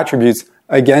and his attributes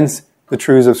against the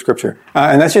truths of Scripture.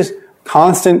 And that's just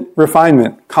constant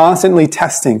refinement, constantly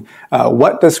testing.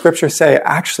 What does Scripture say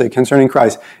actually concerning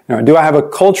Christ? Do I have a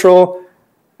cultural,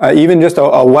 even just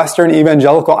a Western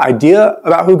evangelical idea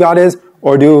about who God is,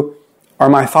 or are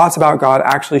my thoughts about God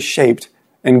actually shaped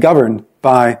and governed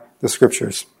by the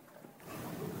Scriptures?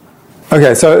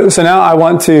 Okay, so now I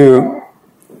want to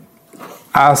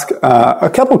ask a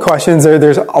couple questions.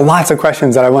 There's lots of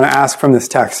questions that I want to ask from this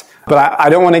text, but I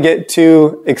don't want to get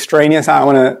too extraneous. I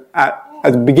want to,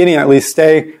 at the beginning at least,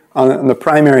 stay on the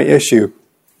primary issue.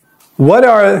 What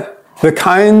are the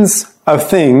kinds of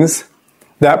things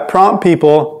that prompt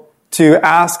people to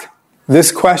ask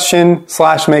this question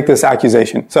 / make this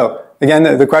accusation? So again,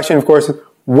 the question, of course, is,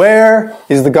 where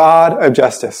is the God of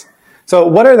justice? So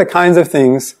what are the kinds of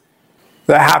things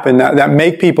that happen that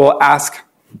make people ask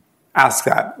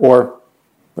that, or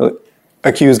really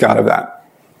accuse God of that?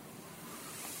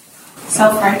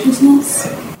 Self-righteousness?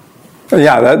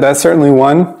 Yeah, that's certainly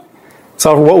one.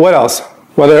 So what else?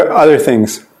 What are other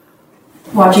things?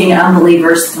 Watching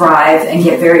unbelievers thrive and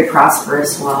get very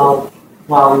prosperous while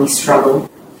we struggle.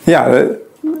 Yeah,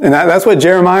 and that's what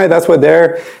Jeremiah, that's what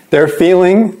they're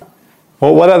feeling.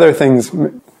 Well, what other things?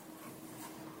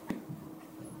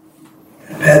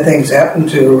 Bad things happen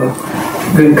to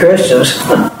good Christians.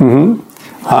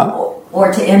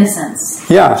 Or to innocents.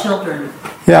 Yeah. Children.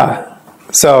 Yeah.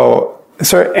 So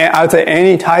I would say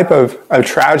any type of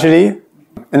tragedy,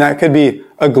 and that could be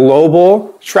a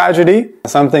global tragedy,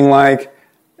 something like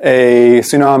a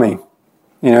tsunami,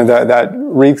 that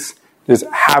wreaks just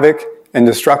havoc and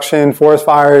destruction, forest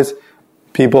fires,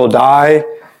 people die.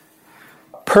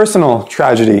 Personal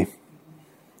tragedy,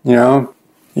 you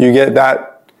get that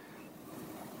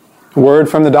word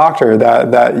from the doctor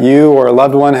that you or a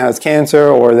loved one has cancer,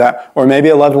 or maybe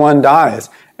a loved one dies,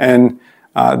 and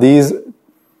these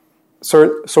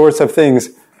sorts of things,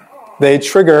 they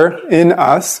trigger in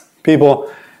us, people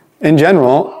in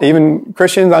general, even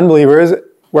Christians, unbelievers,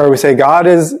 where we say God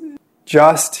is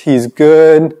just, he's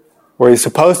good, or he's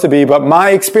supposed to be, but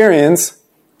my experience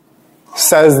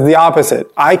says the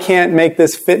opposite. I can't make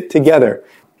this fit together.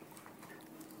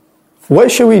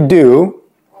 What should we do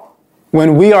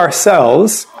when we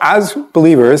ourselves, as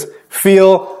believers,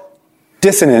 feel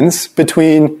dissonance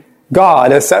between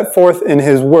God as set forth in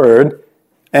his word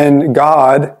and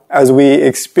God as we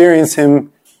experience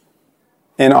him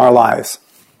in our lives?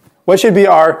 What should be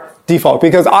our default?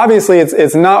 Because obviously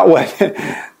it's not what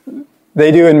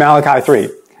they do in Malachi 3.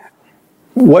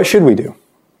 What should we do?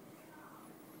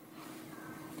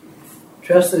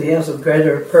 Trust that he has a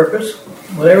greater purpose.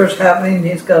 Whatever's happening,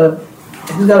 he's got a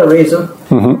reason.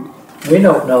 Mm-hmm. We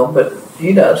don't know, but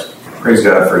he does. Praise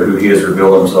God for who he has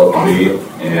revealed himself to be,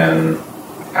 and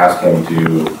ask him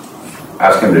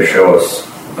to show us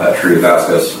that truth.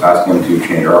 Ask him to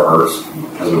change our hearts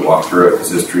as we walk through it, because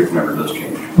his truth never does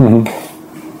change.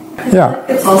 Mm-hmm. Yeah.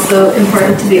 It's also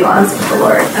important to be honest with the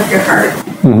Lord of your heart,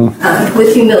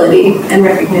 with humility and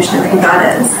recognition of who God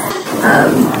is,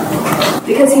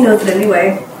 because he knows it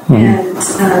anyway,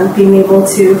 and being able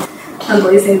to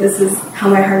humbly say, this is how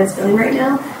my heart is feeling right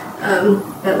now.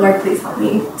 But Lord, please help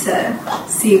me to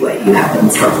see what you have in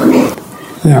store for me.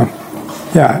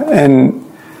 Yeah, and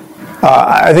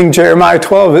I think Jeremiah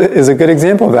 12 is a good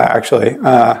example of that, actually.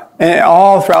 And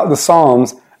all throughout the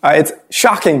Psalms, it's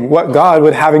shocking what God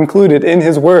would have included in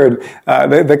his word.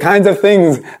 The kinds of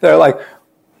things that are like,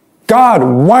 God,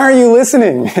 why are you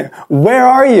listening? Where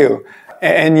are you?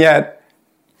 And yet,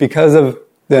 because of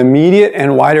the immediate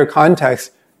and wider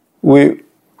context, we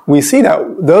see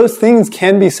that those things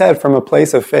can be said from a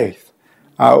place of faith.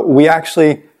 We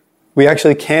actually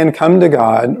can come to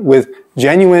God with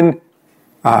genuine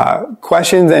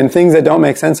questions and things that don't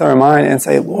make sense in our mind and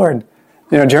say, Lord,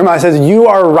 Jeremiah says, you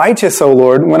are righteous, O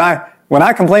Lord, when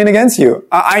I complain against you.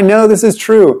 I know this is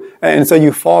true. And so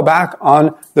you fall back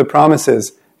on the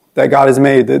promises that God has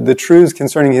made, the truths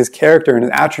concerning his character and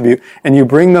his attribute, and you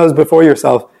bring those before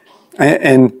yourself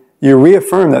and you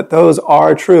reaffirm that those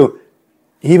are true,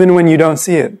 even when you don't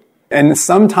see it. And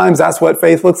sometimes that's what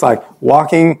faith looks like.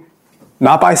 Walking,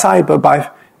 not by sight,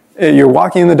 but you're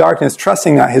walking in the darkness,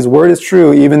 trusting that his word is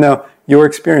true, even though your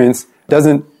experience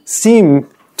doesn't seem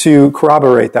to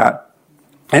corroborate that.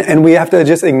 And we have to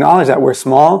just acknowledge that we're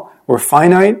small, we're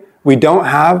finite, we don't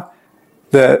have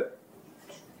the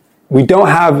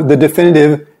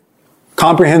definitive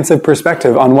comprehensive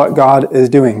perspective on what God is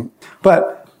doing.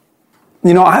 But,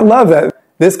 I love that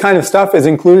this kind of stuff is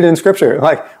included in Scripture.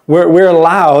 Like, we're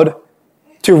allowed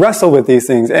to wrestle with these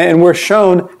things, and we're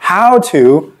shown how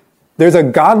to. There's a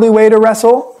godly way to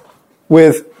wrestle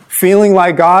with feeling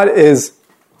like God is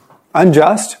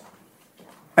unjust,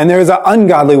 and there's an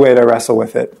ungodly way to wrestle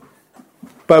with it.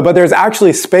 But there's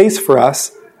actually space for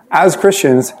us as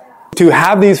Christians to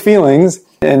have these feelings.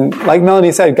 And like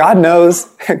Melanie said, God knows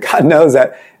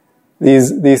that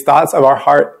these thoughts of our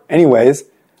heart anyways.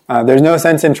 There's no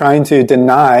sense in trying to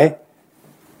deny,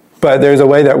 but there's a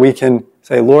way that we can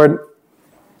say, Lord,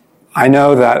 I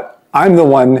know that I'm the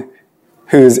one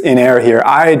who's in error here.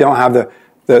 I don't have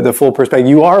the full perspective.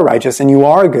 You are righteous and you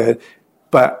are good,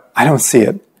 but I don't see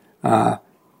it.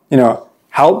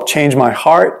 Help change my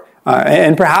heart.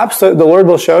 And perhaps the Lord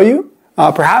will show you.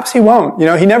 Perhaps he won't.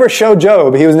 He never showed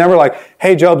Job. He was never like,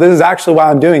 hey, Job, this is actually why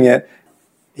I'm doing it.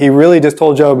 He really just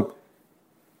told Job,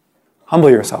 humble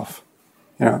yourself.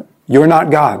 You're not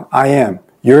God. I am.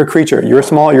 You're a creature. You're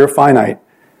small. You're finite.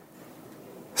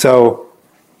 So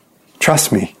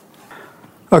trust me.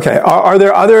 Okay. Are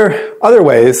there other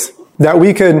ways that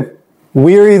we could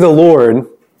weary the Lord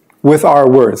with our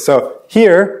words? So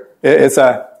here it's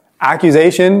a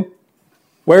accusation.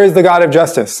 Where is the God of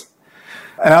justice?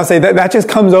 And I'll say that just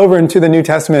comes over into the New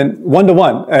Testament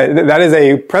one-to-one. That is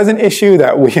a present issue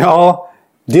that we all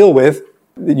deal with.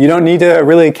 You don't need to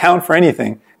really account for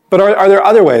anything. But are there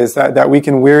other ways that we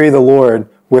can weary the Lord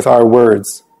with our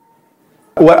words?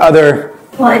 What other...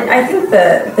 Well, I think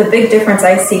the big difference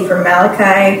I see from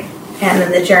Malachi and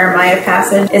then the Jeremiah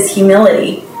passage is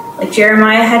humility. Like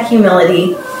Jeremiah had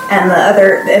humility, and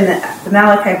the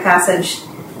Malachi passage,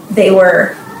 they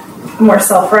were more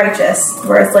self-righteous,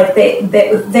 whereas like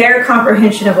their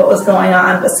comprehension of what was going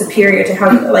on was superior to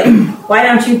how, like, why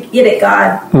don't you get it,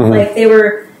 God? Mm-hmm. Like they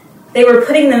were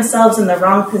putting themselves in the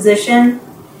wrong position,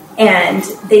 and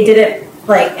they didn't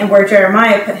and where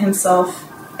Jeremiah put himself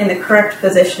in the correct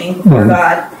positioning before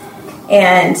God.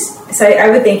 And so I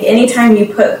would think anytime you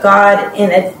put God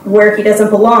in where he doesn't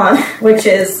belong, which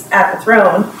is at the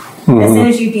throne, as soon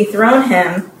as you dethrone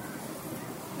him,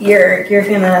 you're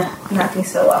gonna not do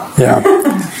so well.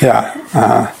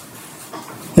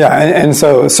 And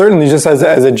so certainly, just as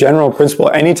a general principle,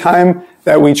 anytime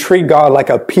that we treat God like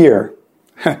a peer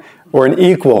or an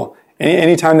equal,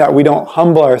 anytime that we don't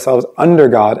humble ourselves under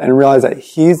God and realize that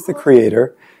he's the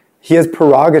creator, he has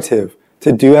prerogative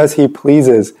to do as he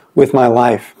pleases with my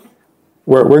life,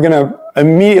 we're going to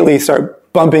immediately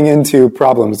start bumping into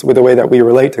problems with the way that we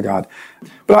relate to God.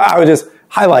 But I would just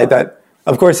highlight that,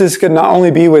 of course, this could not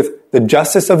only be with the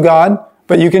justice of God,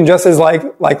 but you can just as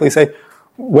likely say,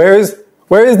 where is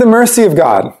the mercy of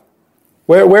God?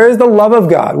 Where is the love of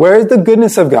God? Where is the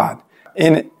goodness of God?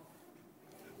 In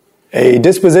a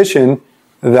disposition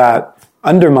that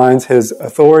undermines his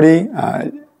authority,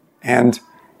 and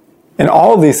in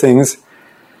all of these things,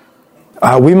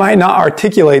 we might not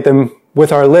articulate them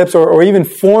with our lips or even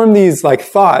form these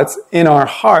thoughts in our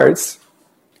hearts.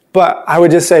 But I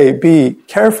would just say, be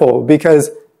careful, because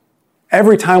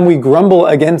every time we grumble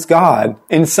against God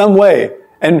in some way,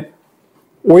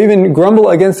 or even grumble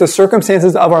against the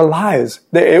circumstances of our lives,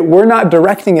 we're not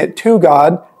directing it to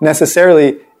God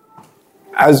necessarily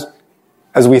as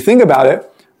we think about it,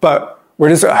 but we're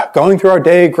just going through our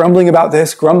day, grumbling about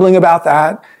this, grumbling about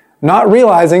that, not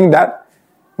realizing that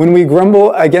when we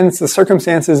grumble against the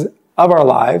circumstances of our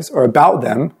lives or about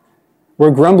them,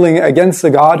 we're grumbling against the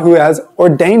God who has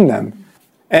ordained them.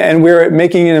 And we're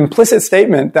making an implicit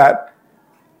statement that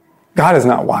God is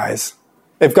not wise.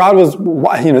 If God was,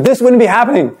 this wouldn't be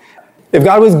happening. If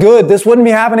God was good, this wouldn't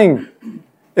be happening.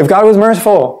 If God was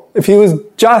merciful, if he was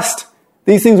just,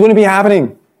 these things wouldn't be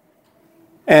happening.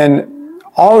 And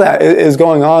all that is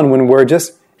going on when we're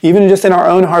even in our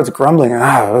own hearts, grumbling,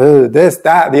 this,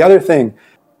 that, the other thing.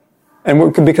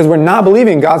 And because we're not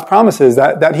believing God's promises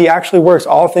that he actually works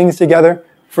all things together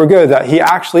for good, that he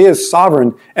actually is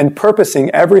sovereign and purposing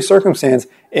every circumstance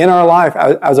in our life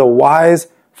as a wise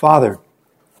Father.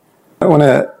 I want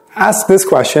to ask this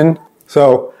question.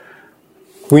 So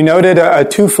we noted a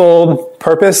twofold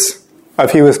purpose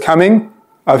of his coming.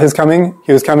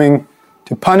 He was coming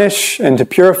to punish and to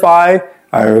purify.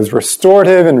 It was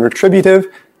restorative and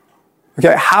retributive.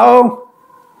 Okay, how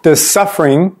does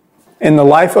suffering in the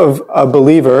life of a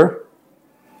believer,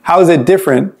 how is it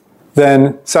different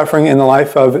than suffering in the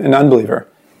life of an unbeliever?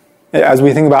 As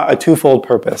we think about a twofold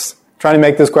purpose, trying to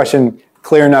make this question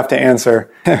clear enough to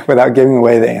answer without giving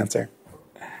away the answer.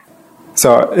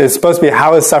 So it's supposed to be,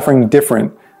 how is suffering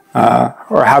different,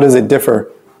 or how does it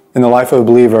differ in the life of a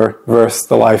believer versus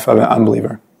the life of an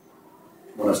unbeliever?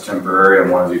 One is temporary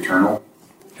and one is eternal.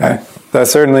 Okay,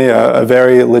 that's certainly a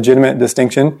very legitimate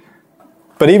distinction.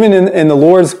 But even in the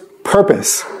Lord's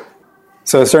purpose,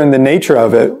 so certain the nature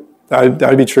of it, that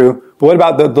would be true. But what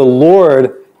about the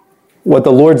Lord, what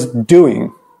the Lord's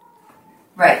doing?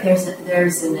 Right, there's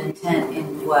an intent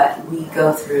in what we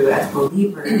go through as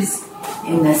believers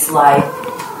in this life.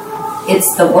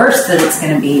 It's the worst that it's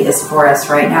going to be is for us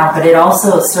right now, but it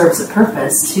also serves a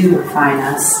purpose to refine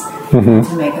us,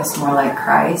 to make us more like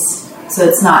Christ. So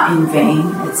it's not in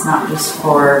vain. It's not just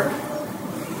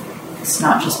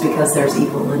because there's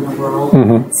evil in the world,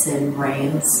 and sin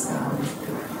reigns,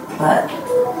 but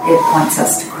it points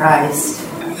us to Christ.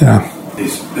 Yeah,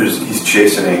 he's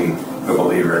chastening the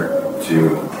believer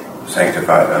to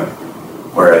sanctify them,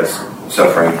 whereas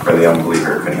suffering for the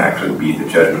unbeliever can actually be the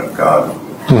judgment of God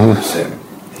for sin.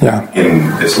 Yeah, In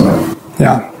this life.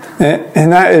 yeah,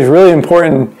 and that is really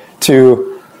important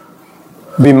to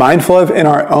be mindful of in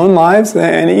our own lives,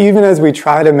 and even as we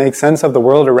try to make sense of the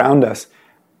world around us.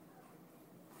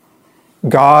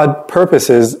 God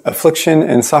purposes affliction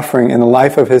and suffering in the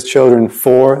life of his children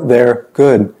for their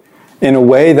good in a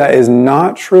way that is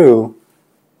not true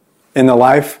in the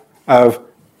life of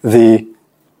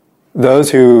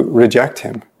those who reject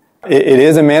him. It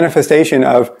is a manifestation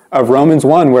of Romans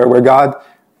 1 where God,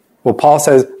 Paul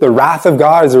says, the wrath of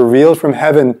God is revealed from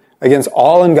heaven against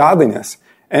all ungodliness.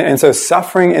 And so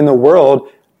suffering in the world,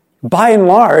 by and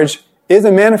large, is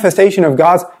a manifestation of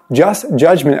God's just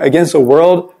judgment against a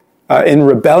world in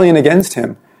rebellion against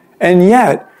him. And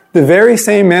yet, the very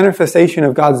same manifestation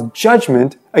of God's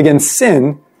judgment against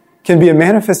sin can be a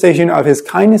manifestation of his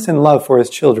kindness and love for his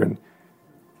children.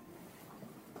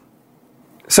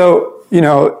 So,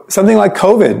 something like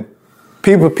COVID,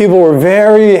 people were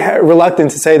very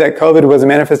reluctant to say that COVID was a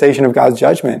manifestation of God's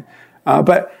judgment.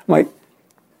 But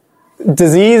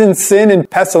disease and sin and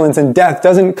pestilence and death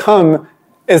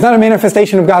it's not a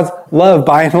manifestation of God's love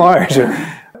by and large.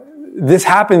 This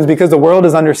happens because the world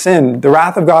is under sin. The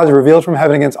wrath of God is revealed from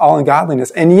heaven against all ungodliness.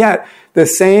 And yet,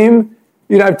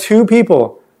 you'd have two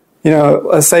people,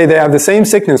 let's say they have the same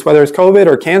sickness, whether it's COVID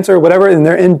or cancer or whatever, and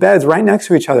they're in beds right next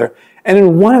to each other. And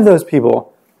in one of those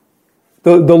people,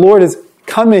 the Lord is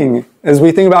coming, as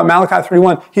we think about Malachi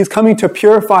 3:1, he's coming to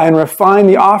purify and refine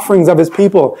the offerings of his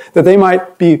people, that they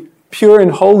might be pure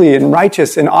and holy and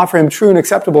righteous and offer him true and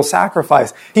acceptable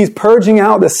sacrifice. He's purging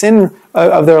out the sin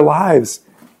of their lives.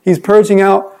 He's purging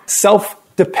out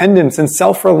self-dependence and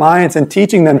self-reliance and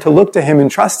teaching them to look to him and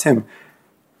trust him.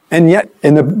 And yet,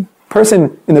 in the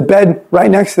person in the bed right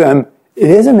next to them, it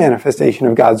is a manifestation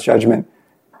of God's judgment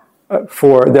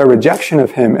for their rejection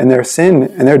of him and their sin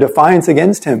and their defiance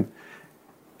against him.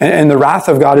 And the wrath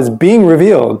of God is being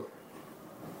revealed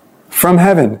from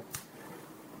heaven.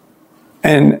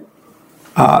 And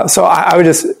so I would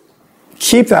just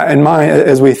keep that in mind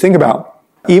as we think about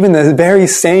even the very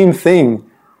same thing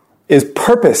is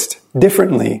purposed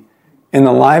differently in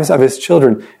the lives of his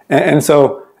children. And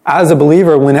so as a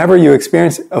believer, whenever you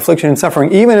experience affliction and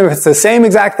suffering, even if it's the same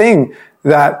exact thing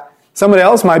that somebody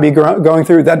else might be going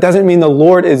through, that doesn't mean the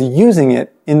Lord is using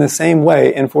it in the same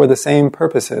way and for the same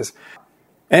purposes.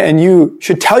 And you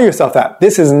should tell yourself that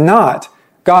this is not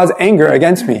God's anger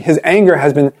against me. His anger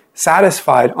has been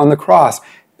satisfied on the cross.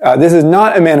 This is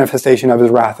not a manifestation of his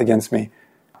wrath against me.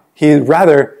 He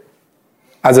rather,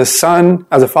 as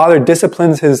a father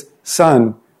disciplines his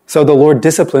son, so the Lord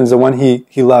disciplines the one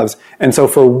he loves. And so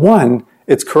for one,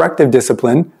 it's corrective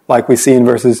discipline, like we see in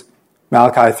verses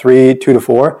Malachi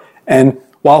 3:2-4. And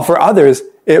while for others,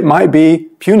 it might be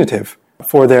punitive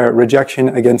for their rejection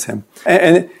against him.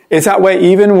 And it's that way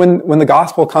even when the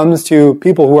gospel comes to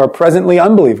people who are presently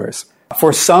unbelievers.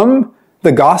 For some,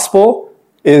 the gospel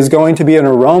is going to be an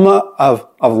aroma of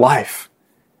life.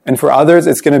 And for others,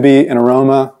 it's going to be an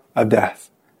aroma of death.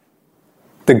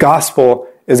 The gospel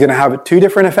is going to have two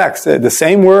different effects. The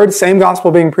same word, same gospel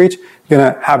being preached, is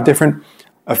going to have different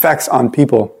effects on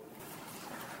people.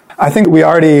 I think we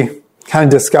already kind of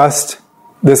discussed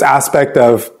this aspect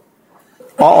of,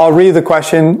 I'll read the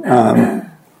question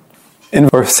in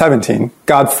verse 17.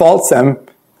 God faults them.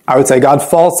 I would say God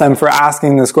faults them for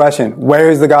asking this question.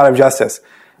 Where is the God of justice?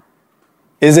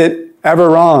 Is it ever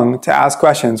wrong to ask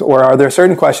questions, or are there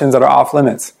certain questions that are off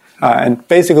limits? And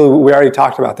basically, we already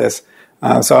talked about this,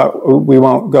 so we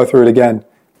won't go through it again.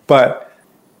 But,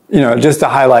 just to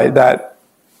highlight that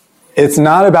it's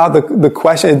not about the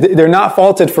question. They're not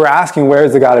faulted for asking, where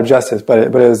is the God of justice? But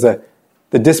it was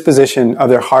the disposition of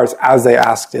their hearts as they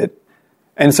asked it.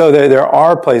 And so there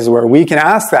are places where we can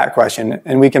ask that question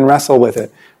and we can wrestle with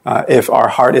it if our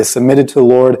heart is submitted to the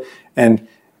Lord and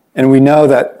we know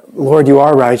that, Lord, you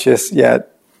are righteous,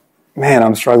 yet man,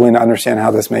 I'm struggling to understand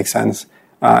how this makes sense,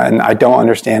 and I don't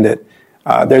understand it.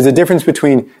 There's a difference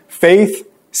between faith,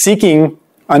 seeking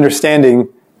understanding,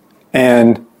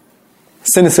 and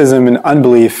cynicism and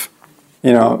unbelief,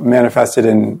 manifested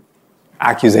in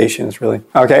accusations, really.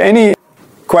 Okay, any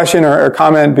question or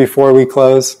comment before we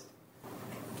close?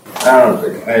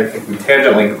 I think we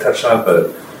tangentially touched on it,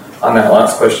 but on that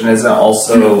last question, isn't it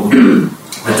also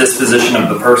the disposition of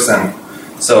the person?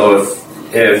 So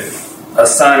if a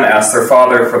son asks their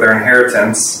father for their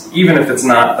inheritance, even if it's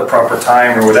not the proper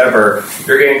time or whatever,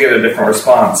 you're going to get a different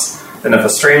response than if a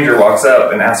stranger walks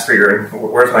up and asks for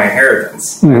where's my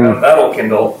inheritance? Mm-hmm. That'll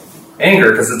kindle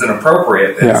anger because it's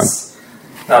inappropriate. It's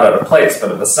not out of place.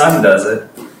 But if a son does it,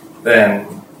 then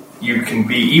you can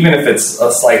be, even if it's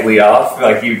slightly off,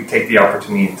 like you take the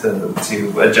opportunity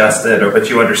to adjust it, but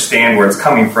you understand where it's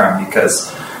coming from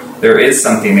because there is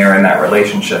something there in that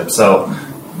relationship. So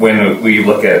when we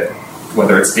look at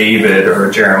whether it's David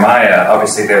or Jeremiah,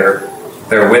 obviously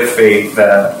they're with faith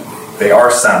that they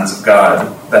are sons of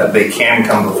God, that they can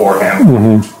come before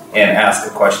Him and ask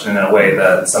a question in a way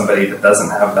that somebody that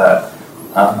doesn't have that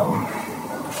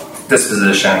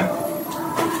disposition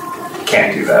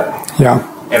can't do that. Yeah.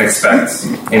 And expect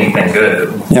anything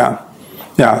good.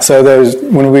 Yeah. So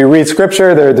when we read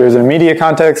Scripture, there's an immediate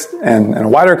context and a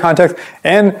wider context,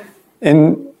 and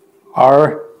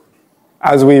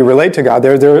as we relate to God,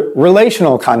 there's a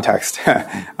relational context.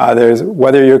 There's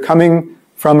whether you're coming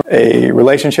from a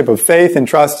relationship of faith and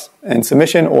trust and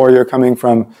submission, or you're coming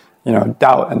from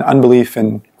doubt and unbelief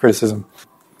and criticism.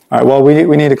 All right. Well,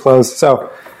 we need to close.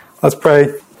 So let's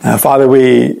pray. Father,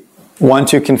 we want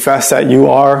to confess that you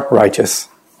are righteous,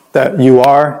 that you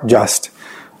are just.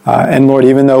 And Lord,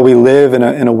 even though we live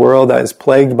in a world that is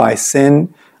plagued by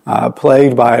sin,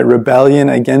 plagued by rebellion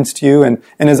against you, and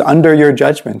is under your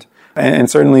judgment, and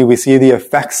certainly we see the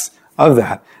effects of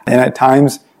that. And at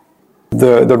times,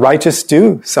 the righteous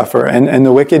do suffer, and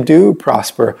the wicked do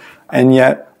prosper. And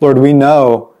yet, Lord, we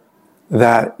know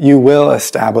that you will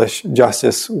establish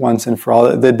justice once and for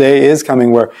all. The day is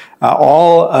coming where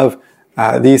all of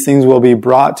these things will be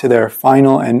brought to their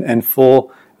final and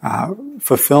full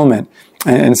fulfillment.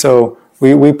 And so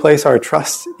we place our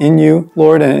trust in you,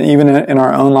 Lord, and even in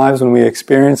our own lives when we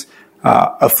experience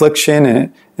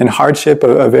affliction and hardship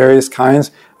of various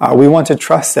kinds, we want to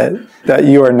trust that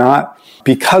you are not,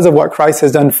 because of what Christ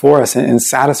has done for us in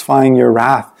satisfying your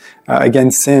wrath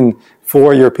against sin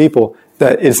for your people,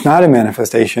 that it's not a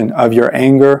manifestation of your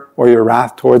anger or your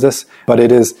wrath towards us, but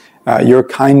it is your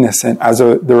kindness and as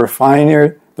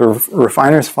the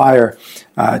refiner's fire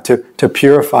to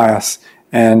purify us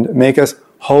and make us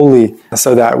holy,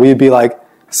 so that we'd be like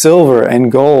silver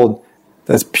and gold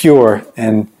that's pure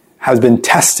and has been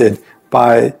tested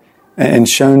by and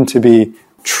shown to be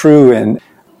true. And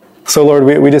so, Lord,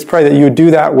 we just pray that you would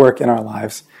do that work in our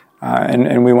lives,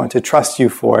 and we want to trust you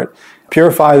for it.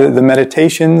 Purify the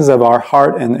meditations of our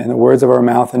heart and the words of our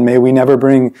mouth, and may we never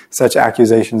bring such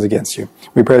accusations against you.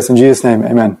 We pray this in Jesus' name.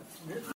 Amen.